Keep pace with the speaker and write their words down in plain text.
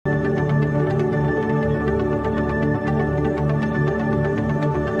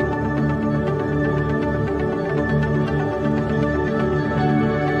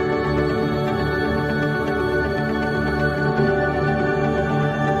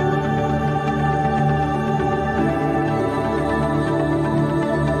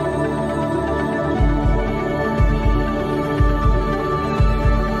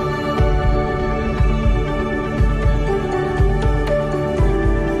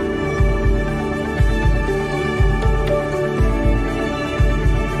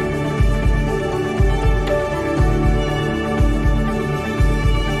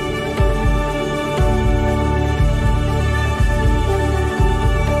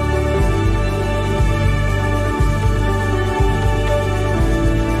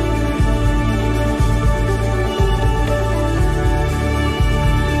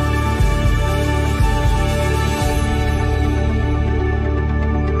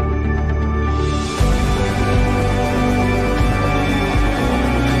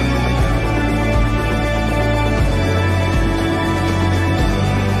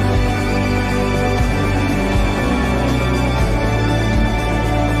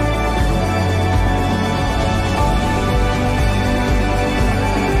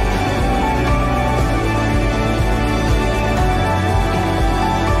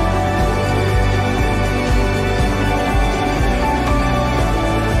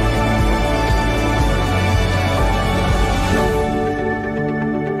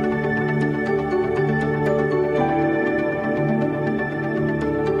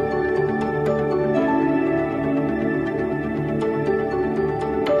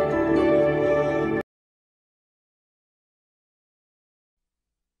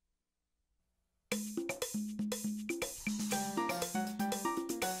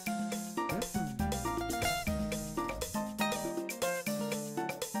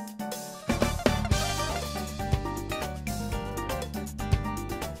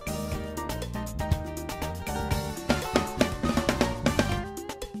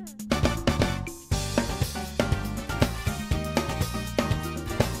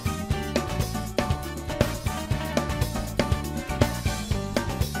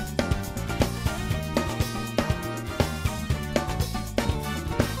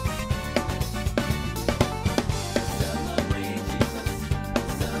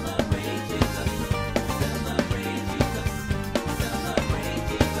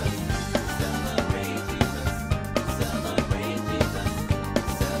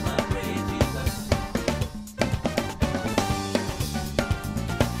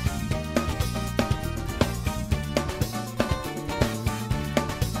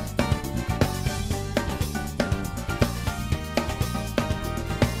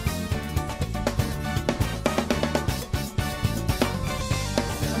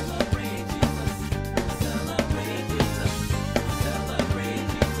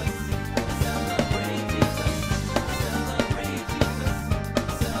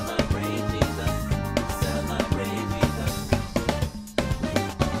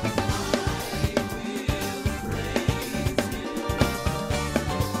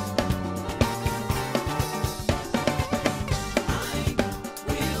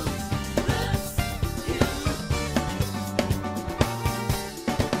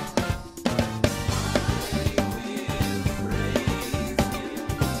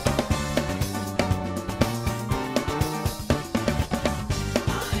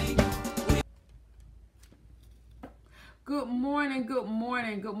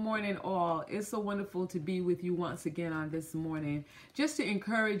Good morning, all. It's so wonderful to be with you once again on this morning, just to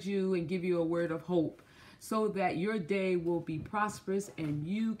encourage you and give you a word of hope so that your day will be prosperous and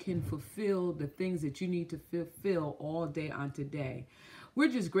you can fulfill the things that you need to fulfill all day on today. We're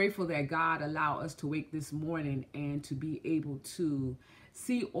just grateful that God allowed us to wake this morning and to be able to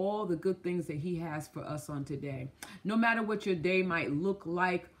see all the good things that He has for us on today. No matter what your day might look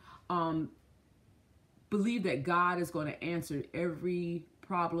like, believe that God is going to answer every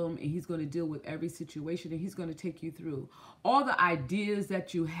problem and He's going to deal with every situation and He's going to take you through. All the ideas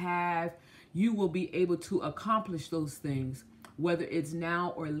that you have, you will be able to accomplish those things, whether it's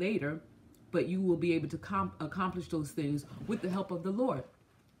now or later, but you will be able to accomplish those things with the help of the Lord.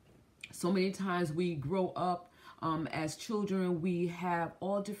 So many times we grow up as children, we have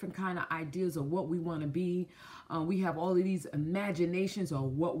all different kind of ideas of what we want to be. We have all of these imaginations of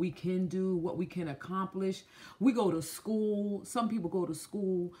what we can do, what we can accomplish. We go to school. Some people go to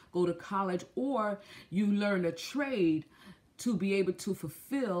school, go to college, or you learn a trade to be able to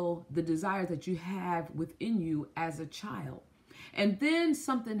fulfill the desires that you have within you as a child. And then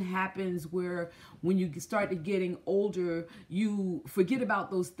something happens where when you start to getting older, you forget about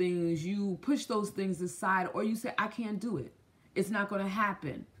those things, you push those things aside, or you say, I can't do it. It's not going to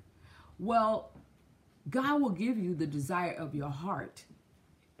happen. Well, God will give you the desire of your heart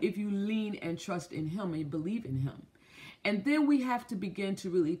if you lean and trust in Him and believe in Him. And then we have to begin to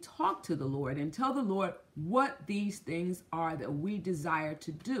really talk to the Lord and tell the Lord what these things are that we desire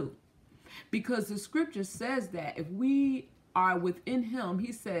to do. Because the scripture says that if we are within Him,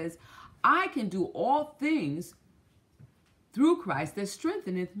 He says, I can do all things through Christ that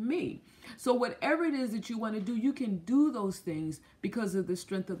strengtheneth me. So whatever it is that you want to do, you can do those things because of the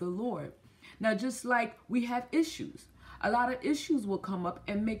strength of the Lord. Now, just like we have issues, a lot of issues will come up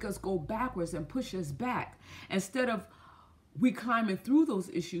and make us go backwards and push us back. Instead of we climbing through those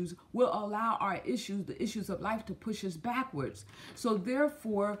issues, we'll allow our issues, the issues of life, to push us backwards. So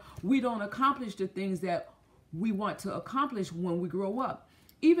therefore, we don't accomplish the things that we want to accomplish when we grow up.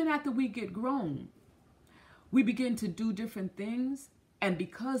 Even after we get grown, we begin to do different things, and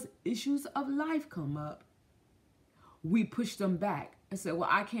because issues of life come up, we push them back and say, well,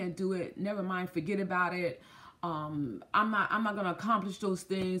 I can't do it. Never mind, forget about it. I'm not going to accomplish those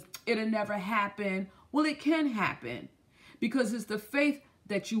things. It'll never happen. Well, it can happen because it's the faith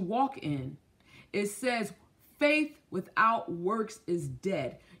that you walk in. It says faith without works is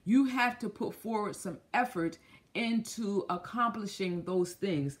dead. You have to put forward some effort into accomplishing those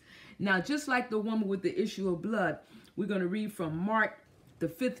things. Now, just like the woman with the issue of blood, we're going to read from Mark, the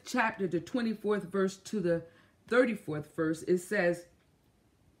 5th chapter, the 24th verse to the 34th verse. It says,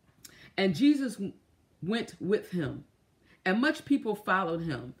 and Jesus went with him, and much people followed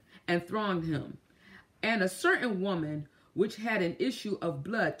him and thronged him. And a certain woman which had an issue of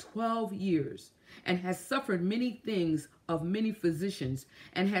blood 12 years, and has suffered many things of many physicians,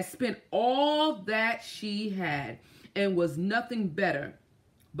 and has spent all that she had, and was nothing better,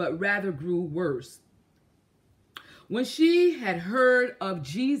 but rather grew worse. When she had heard of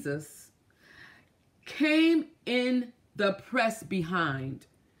Jesus, came in the press behind,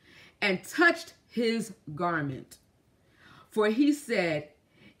 and touched his garment. For she said,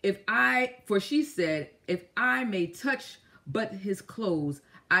 if I may touch but his clothes,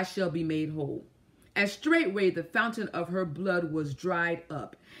 I shall be made whole. And straightway the fountain of her blood was dried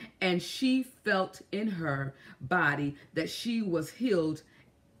up, and she felt in her body that she was healed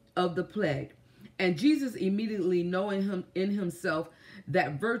of the plague. And Jesus, immediately knowing him in himself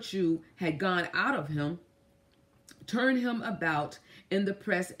that virtue had gone out of him, turned him about in the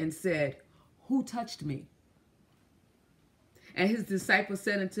press and said, who touched me? And his disciples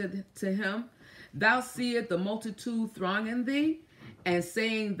said unto him, thou seest the multitude thronging thee, and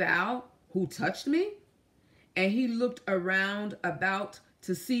saying thou, who touched me? And he looked around about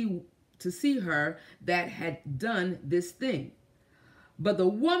to see her that had done this thing. But the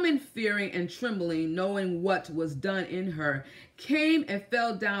woman, fearing and trembling, knowing what was done in her, came and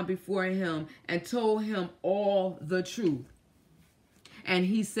fell down before him and told him all the truth. And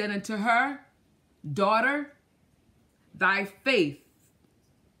he said unto her, daughter, thy faith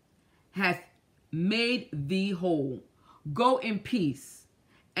hath made thee whole. Go in peace,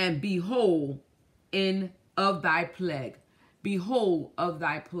 and be whole of thy plague. Be whole of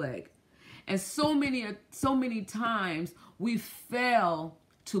thy plague. And so many times we fail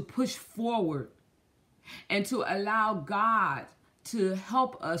to push forward and to allow God to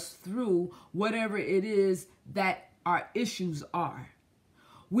help us through whatever it is that our issues are.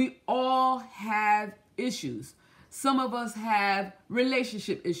 We all have issues. Some of us have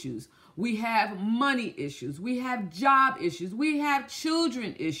relationship issues. We have money issues. We have job issues. We have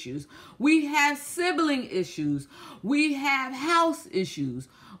children issues. We have sibling issues. We have house issues.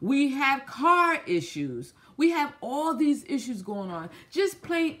 We have car issues. We have all these issues going on. Just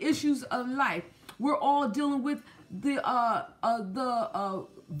plain issues of life. We're all dealing with the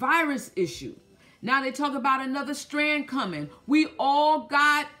virus issue. Now they talk about another strand coming. We all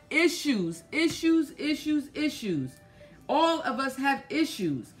got issues. All of us have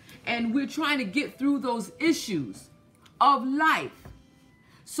issues. And we're trying to get through those issues of life.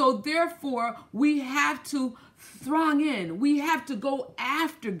 So therefore, we have to throng in. We have to go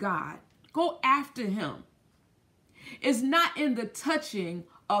after God. Go after him. It's not in the touching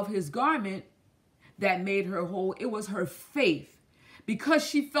of his garment that made her whole. It was her faith. Because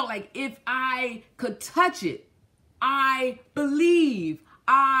she felt like, if I could touch it, I believe,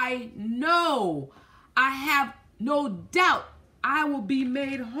 I know, I have no doubt I will be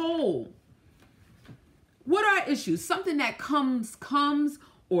made whole. What are issues? Something that comes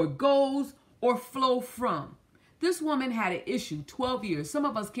or goes or flow from. This woman had an issue 12 years. Some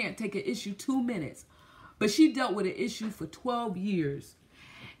of us can't take an issue 2 minutes. But she dealt with an issue for 12 years.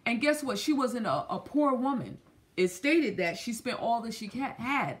 And guess what? She wasn't a poor woman. It stated that she spent all that she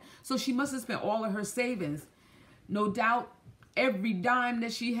had. So she must have spent all of her savings. No doubt, every dime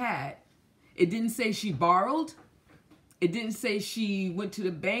that she had. It didn't say she borrowed. It didn't say she went to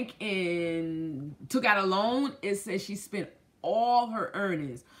the bank and took out a loan. It says she spent all her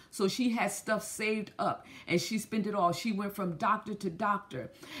earnings. So she had stuff saved up and she spent it all. She went from doctor to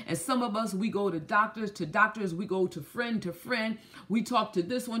doctor. And some of us, we go to doctors, we go to friend. We talk to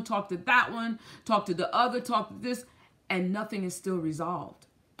this one, talk to that one, talk to the other, talk to this, and nothing is still resolved.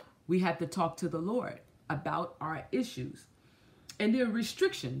 We have to talk to the Lord about our issues. And then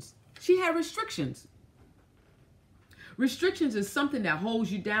restrictions. She had restrictions. Restrictions is something that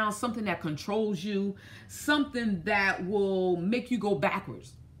holds you down, something that controls you, something that will make you go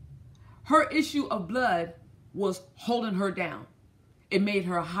backwards. Her issue of blood was holding her down. It made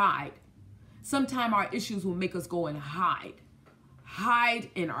her hide. Sometimes our issues will make us go and hide. Hide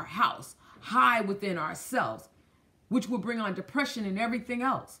in our house. Hide within ourselves, which will bring on depression and everything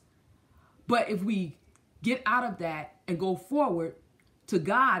else. But if we get out of that and go forward to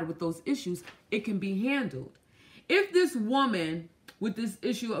God with those issues, it can be handled. If this woman with this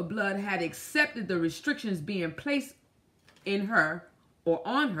issue of blood had accepted the restrictions being placed in her or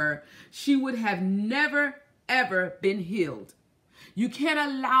on her, she would have never, ever been healed. You can't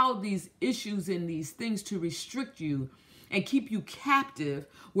allow these issues and these things to restrict you and keep you captive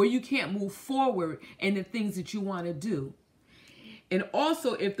where you can't move forward in the things that you want to do. And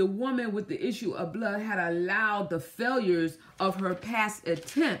also, if the woman with the issue of blood had allowed the failures of her past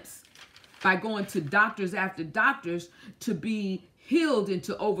attempts by going to doctors after doctors to be healed and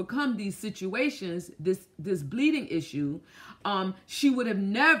to overcome these situations, this bleeding issue, she would have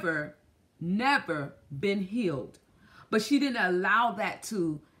never been healed. But she didn't allow that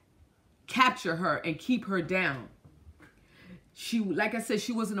to capture her and keep her down. She, like I said,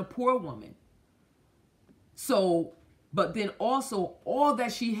 she wasn't a poor woman. So, but then also all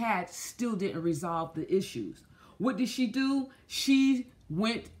that she had still didn't resolve the issues. What did she do? She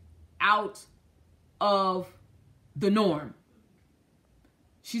went out of the norm.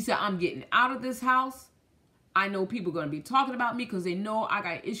 She said, I'm getting out of this house. I know people are going to be talking about me because they know I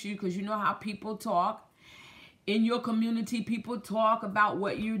got issues, because you know how people talk. In your community, people talk about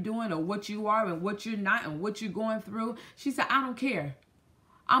what you're doing or what you are and what you're not and what you're going through. She said, I don't care.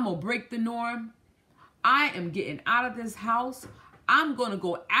 I'm going to break the norm. I am getting out of this house. I'm going to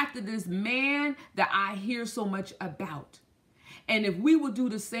go after this man that I hear so much about. And if we will do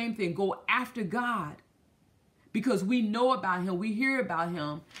the same thing, go after God, because we know about him, we hear about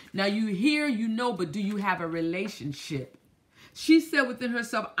him. Now you hear, you know, but do you have a relationship? She said within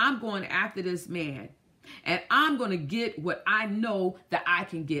herself, I'm going after this man. And I'm going to get what I know that I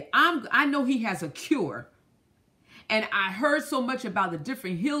can get. I know he has a cure. And I heard so much about the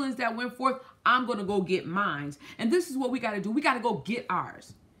different healings that went forth. I'm going to go get mine. And this is what we got to do. We got to go get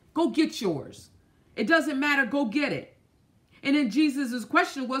ours. Go get yours. It doesn't matter. Go get it. And then Jesus'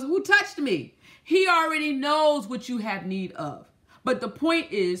 question was, who touched me? He already knows what you have need of. But the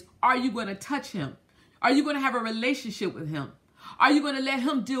point is, are you going to touch him? Are you going to have a relationship with him? Are you going to let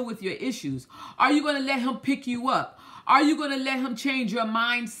him deal with your issues? Are you going to let him pick you up? Are you going to let him change your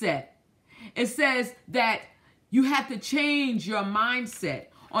mindset? It says that you have to change your mindset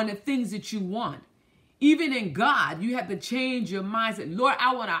on the things that you want. Even in God, you have to change your mindset. Lord,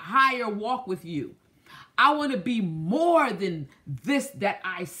 I want a higher walk with you. I want to be more than this that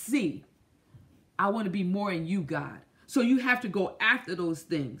I see. I want to be more in you, God. So you have to go after those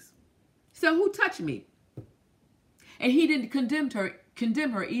things. said, who touched me? And he didn't condemn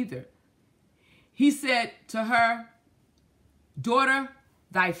her either. He said to her, daughter,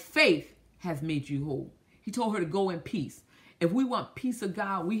 thy faith hath made you whole. He told her to go in peace. If we want peace of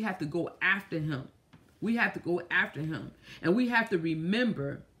God, we have to go after him. We have to go after him. And we have to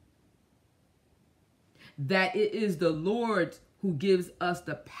remember that it is the Lord who gives us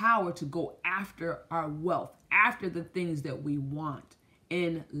the power to go after our wealth, after the things that we want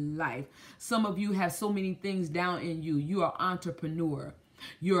in life. Some of you have so many things down in you. You are an entrepreneur.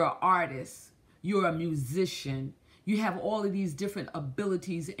 You're an artist. You're a musician. You have all of these different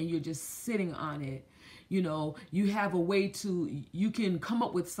abilities and you're just sitting on it. You know, you have a way to, you can come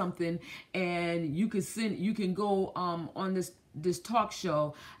up with something and you can go on this talk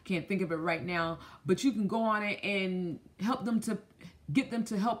show. I can't think of it right now, but you can go on it and get them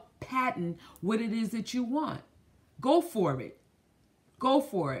to help patent what it is that you want. Go for it. Go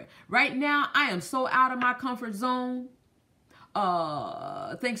for it. Right now, I am so out of my comfort zone.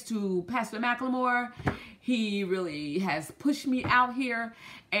 Thanks to Pastor McLymore. He really has pushed me out here,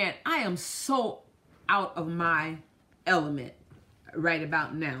 and I am so out of my element right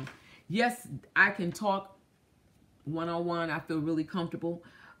about now. Yes, I can talk one-on-one. I feel really comfortable,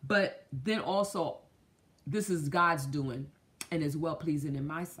 but then also this is God's doing and is well-pleasing in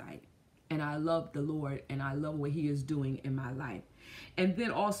my sight. And I love the Lord and I love what he is doing in my life. And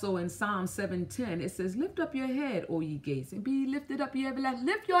then also in Psalm 7:10, it says, lift up your head, O ye gates, and be lifted up, ye everlasting.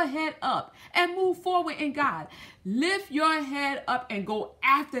 Lift your head up and move forward in God. Lift your head up and go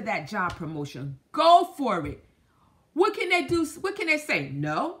after that job promotion. Go for it. What can they do? What can they say?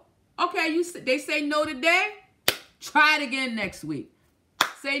 No. Okay, they say no today. Try it again next week.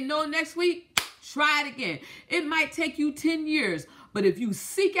 Say no next week. Try it again. It might take you 10 years, but if you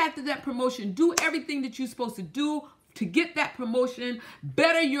seek after that promotion, do everything that you're supposed to do to get that promotion,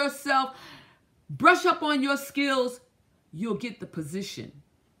 better yourself, brush up on your skills, you'll get the position.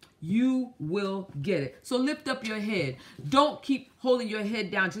 You will get it. So lift up your head. Don't keep holding your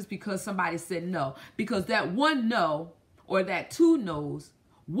head down just because somebody said no. Because that one no or that two no's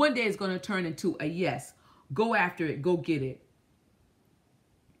one day is going to turn into a yes. Go after it. Go get it.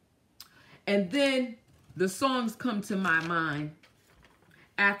 And then the songs come to my mind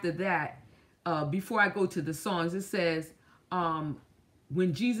after that. Before I go to the songs, it says,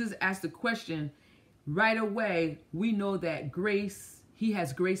 when Jesus asked the question, right away, we know that grace, he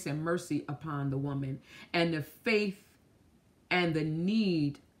has grace and mercy upon the woman. And the faith and the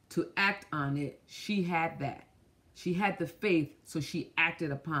need to act on it, she had that. She had the faith, so she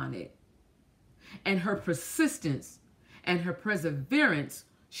acted upon it. And her persistence and her perseverance,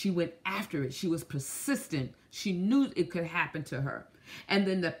 she went after it. She was persistent. She knew it could happen to her. And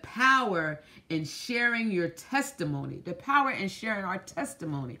then the power in sharing your testimony, the power in sharing our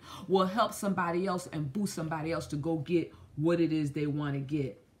testimony will help somebody else and boost somebody else to go get what it is they want to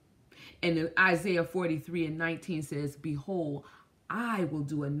get. And Isaiah 43:19 says, behold, I will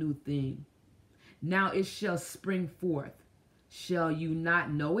do a new thing. Now it shall spring forth. Shall you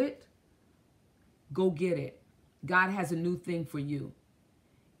not know it? Go get it. God has a new thing for you.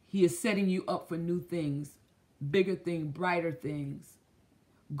 He is setting you up for new things, bigger things, brighter things.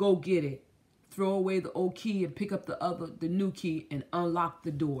 Go get it. Throw away the old key and pick up the new key and unlock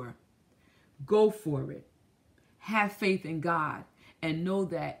the door. Go for it. Have faith in God and know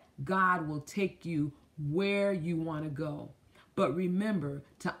that God will take you where you want to go. But remember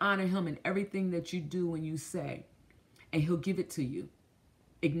to honor him in everything that you do and you say, and he'll give it to you.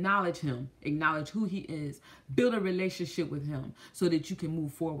 Acknowledge him. Acknowledge who he is. Build a relationship with him so that you can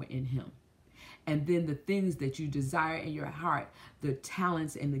move forward in him. And then the things that you desire in your heart, the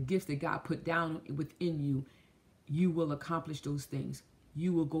talents and the gifts that God put down within you, you will accomplish those things.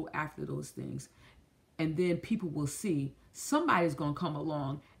 You will go after those things. And then people will see somebody's going to come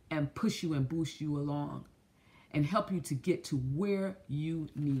along and push you and boost you along and help you to get to where you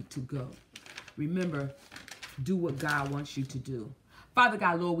need to go. Remember, do what God wants you to do. Father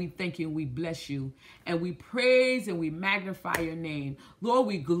God, Lord, we thank you and we bless you and we praise and we magnify your name. Lord,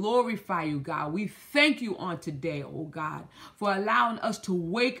 we glorify you, God. We thank you on today, oh God, for allowing us to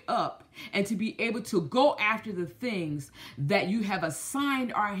wake up and to be able to go after the things that you have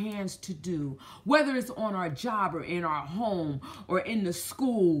assigned our hands to do, whether it's on our job or in our home or in the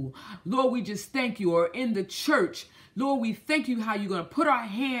school. Lord, we just thank you, or in the church. Lord, we thank you how you're going to put our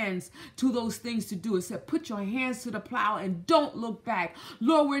hands to those things to do. It said, put your hands to the plow and don't look back.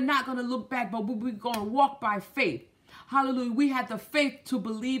 Lord, we're not going to look back, but we're going to walk by faith. Hallelujah. We had the faith to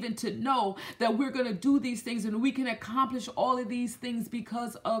believe and to know that we're going to do these things and we can accomplish all of these things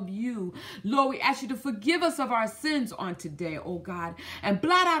because of you. Lord, we ask you to forgive us of our sins on today, oh God, and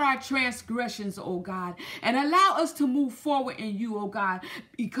blot out our transgressions, oh God, and allow us to move forward in you, oh God,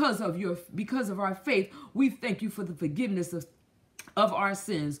 because of our faith. We thank you for the forgiveness of our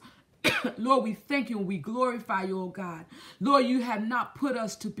sins. Lord, we thank you and we glorify you, oh God. Lord, you have not put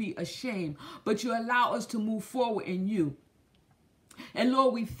us to be ashamed, but you allow us to move forward in you. And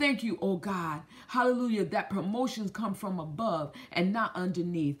Lord, we thank you, oh God, hallelujah, that promotions come from above and not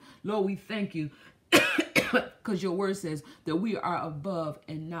underneath. Lord, we thank you because your word says that we are above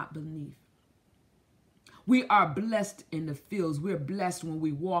and not beneath. We are blessed in the fields. We're blessed when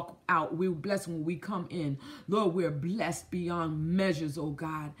we walk out. We're blessed when we come in. Lord, we're blessed beyond measures, oh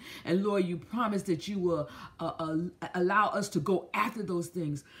God. And Lord, you promised that you will allow us to go after those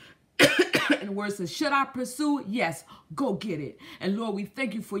things. And the word says, should I pursue? Yes, go get it. And Lord, we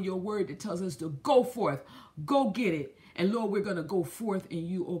thank you for your word that tells us to go forth, go get it. And Lord, we're going to go forth in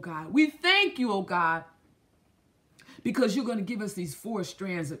you, oh God. We thank you, oh God, because you're going to give us these 4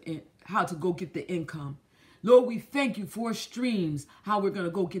 strands of how to go get the income. Lord, we thank you for streams, how we're going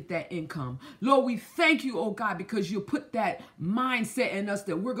to go get that income. Lord, we thank you, oh God, because you put that mindset in us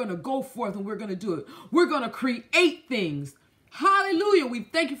that we're going to go forth and we're going to do it. We're going to create things. Hallelujah. We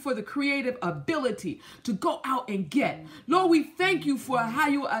thank you for the creative ability to go out and get. Lord, we thank you for how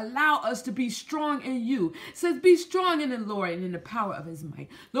you allow us to be strong in you. It says, be strong in the Lord and in the power of his might.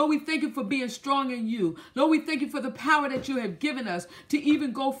 Lord, we thank you for being strong in you. Lord, we thank you for the power that you have given us to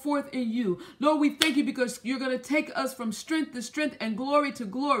even go forth in you. Lord, we thank you because you're going to take us from strength to strength and glory to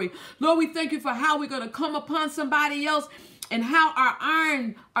glory. Lord, we thank you for how we're going to come upon somebody else and how our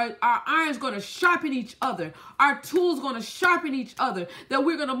iron's going to sharpen each other. Our tools going to sharpen each other. That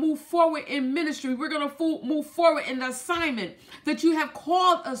we're going to move forward in ministry. We're going to move forward in the assignment that you have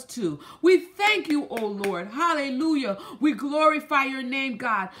called us to. We thank you, oh Lord. Hallelujah. We glorify your name,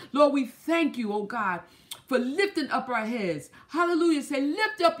 God. Lord, we thank you, oh God, for lifting up our heads. Hallelujah. Say,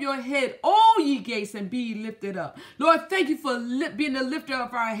 lift up your head, all ye gates, and be ye lifted up. Lord, thank you for being the lifter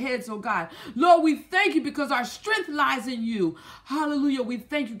of our heads, oh God. Lord, we thank you because our strength lies in you. Hallelujah. We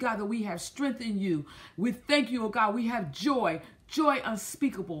thank you, God, that we have strength in you. We thank you, oh God, we have joy, joy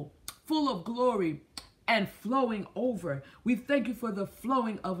unspeakable, full of glory and flowing over. We thank you for the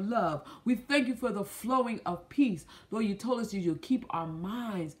flowing of love. We thank you for the flowing of peace. Lord, you told us you'll keep our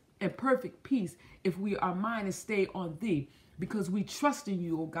minds in perfect peace if our mind is stayed on thee, because we trust in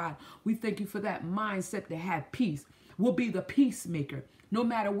you, oh God. We thank you for that mindset to have peace. We'll be the peacemaker. No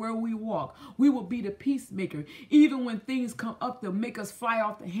matter where we walk, we will be the peacemaker. Even when things come up that make us fly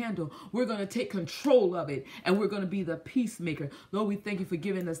off the handle, we're going to take control of it and we're going to be the peacemaker. Lord, we thank you for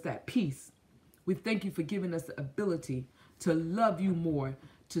giving us that peace. We thank you for giving us the ability to love you more,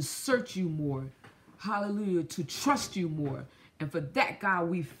 to search you more. Hallelujah, to trust you more. And for that, God,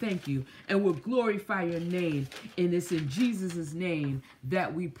 we thank you and we'll glorify your name. And it's in Jesus' name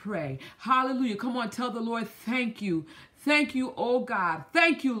that we pray. Hallelujah. Come on, tell the Lord, thank you. Thank you, oh God.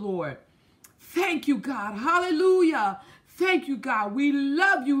 Thank you, Lord. Thank you, God. Hallelujah. Thank you, God. We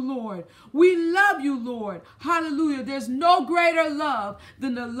love you, Lord. We love you, Lord. Hallelujah. There's no greater love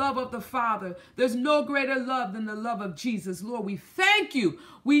than the love of the Father. There's no greater love than the love of Jesus. Lord, we thank you.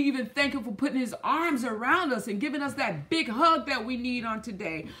 We even thank you for putting his arms around us and giving us that big hug that we need on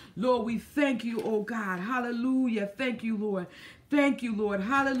today. Lord, we thank you, oh God. Hallelujah. Thank you, Lord. Thank you, Lord.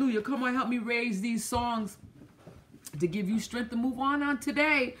 Hallelujah. Come on, help me raise these songs to give you strength to move on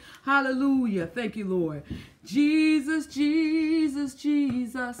today. Hallelujah. Thank you, Lord. Jesus, Jesus,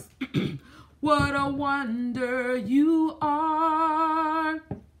 Jesus, what a wonder you are.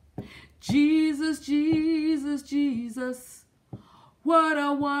 Jesus, Jesus, Jesus, what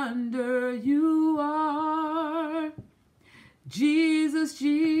a wonder you are. Jesus,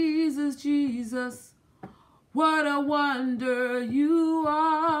 Jesus, Jesus, what a wonder you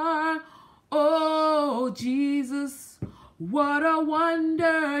are. Oh, Jesus, what a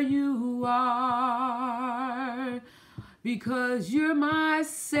wonder you are. Because you're my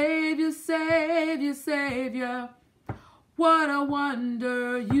Savior, Savior, Savior. What a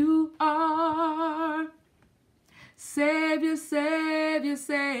wonder you are. Savior, Savior,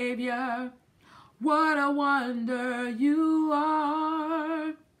 Savior. What a wonder you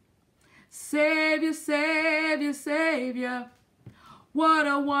are. Savior, Savior, Savior. What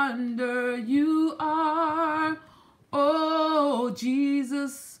a wonder you are. Oh,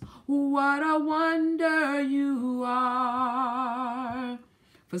 Jesus, what a wonder you are.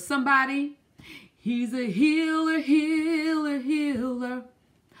 For somebody, he's a healer, healer, healer.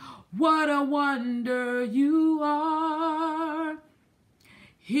 What a wonder you are.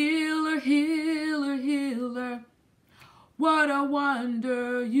 Healer, healer, healer. What a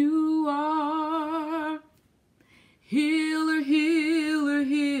wonder you are. Healer, healer,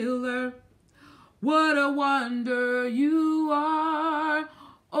 healer. What a wonder you are.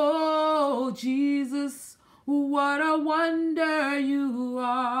 Oh, Jesus, what a wonder you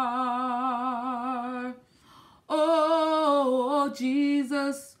are. Oh,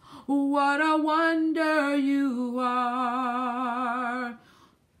 Jesus, what a wonder you are.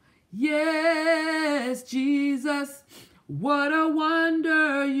 Yes, Jesus, what a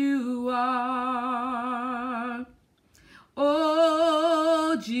wonder you are.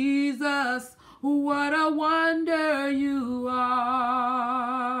 Oh, Jesus, what a wonder you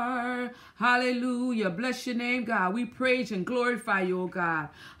are. Hallelujah. Bless your name, God. We praise and glorify you, oh God.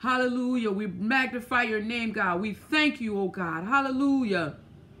 Hallelujah. We magnify your name, God. We thank you, oh God. Hallelujah.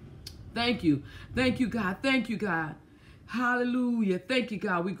 Thank you. Thank you, God. Thank you, God. Hallelujah. Thank you,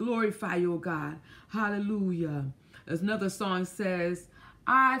 God. We glorify you, oh God. Hallelujah. As another song says,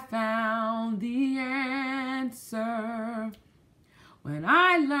 I found the answer when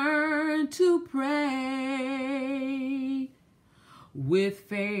I learned to pray with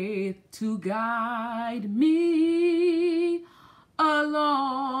faith to guide me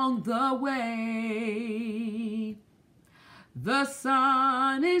along the way. The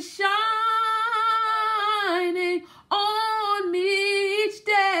sun is shining on me each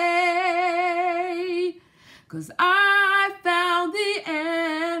day, 'cause I found the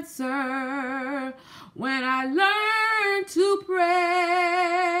answer when I learned to pray.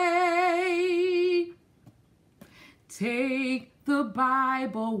 Take the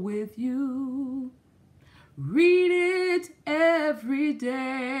Bible with you. Read it every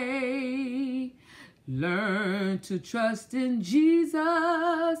day. Learn to trust in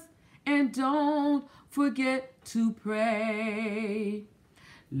Jesus and don't forget to pray.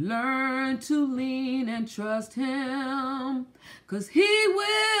 Learn to lean and trust him, 'cause he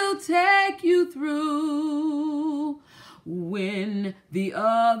will take you through. When the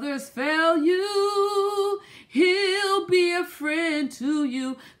others fail you, he'll be a friend to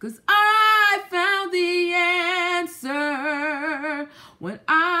you, 'cause I found the answer when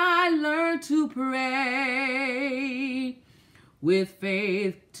I learned to pray with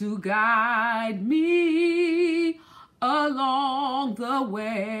faith to guide me along the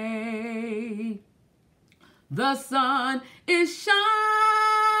way. The sun is shining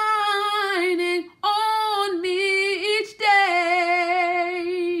on me each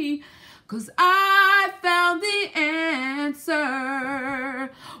day, 'cause I found the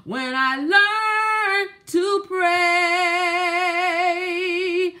answer when I learned to pray.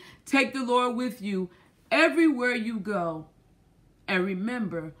 Take the Lord with you everywhere you go. And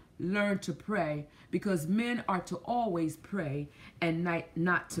remember, learn to pray, because men are to always pray and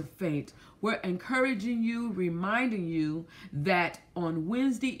not to faint. We're encouraging you, reminding you that on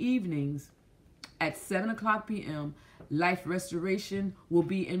Wednesday evenings at 7 o'clock p.m., Life Restoration will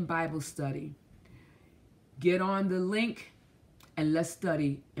be in Bible study. Get on the link and let's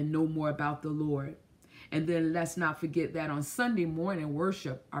study and know more about the Lord. And then let's not forget that on Sunday morning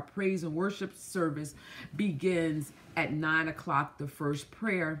worship, our praise and worship service begins at 9 o'clock, the first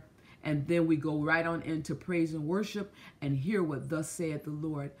prayer. And then we go right on into praise and worship and hear what thus saith the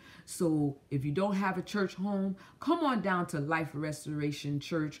Lord. So if you don't have a church home, come on down to Life Restoration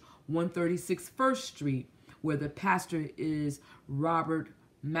Church, 136 First Street, where the pastor is Robert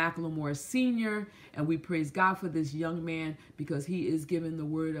McLymore Sr. And we praise God for this young man, because he is giving the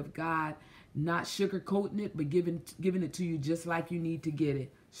word of God, not sugarcoating it, but giving it to you just like you need to get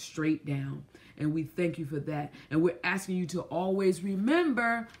it, straight down. And we thank you for that. And we're asking you to always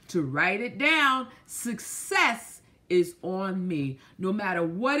remember to write it down. Success is on me. No matter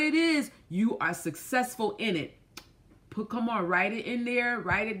what it is, you are successful in it. Come on, write it in there.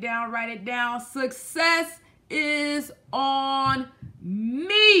 Write it down. Write it down. Success is on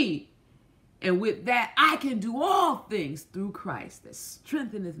me. And with that, I can do all things through Christ that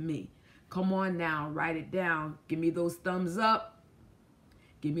strengtheneth me. Come on now, write it down. Give me those thumbs up.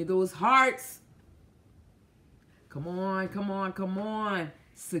 Give me those hearts. Come on, come on, come on.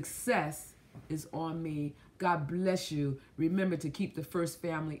 Success is on me. God bless you. Remember to keep the First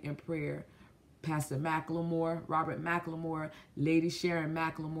family in prayer. Pastor McLymore, Robert McLymore, Lady Sharon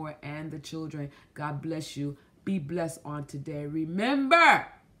McLymore, and the children. God bless you. Be blessed on today. Remember,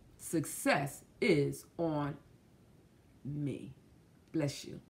 success is on me. Bless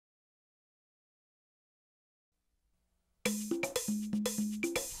you.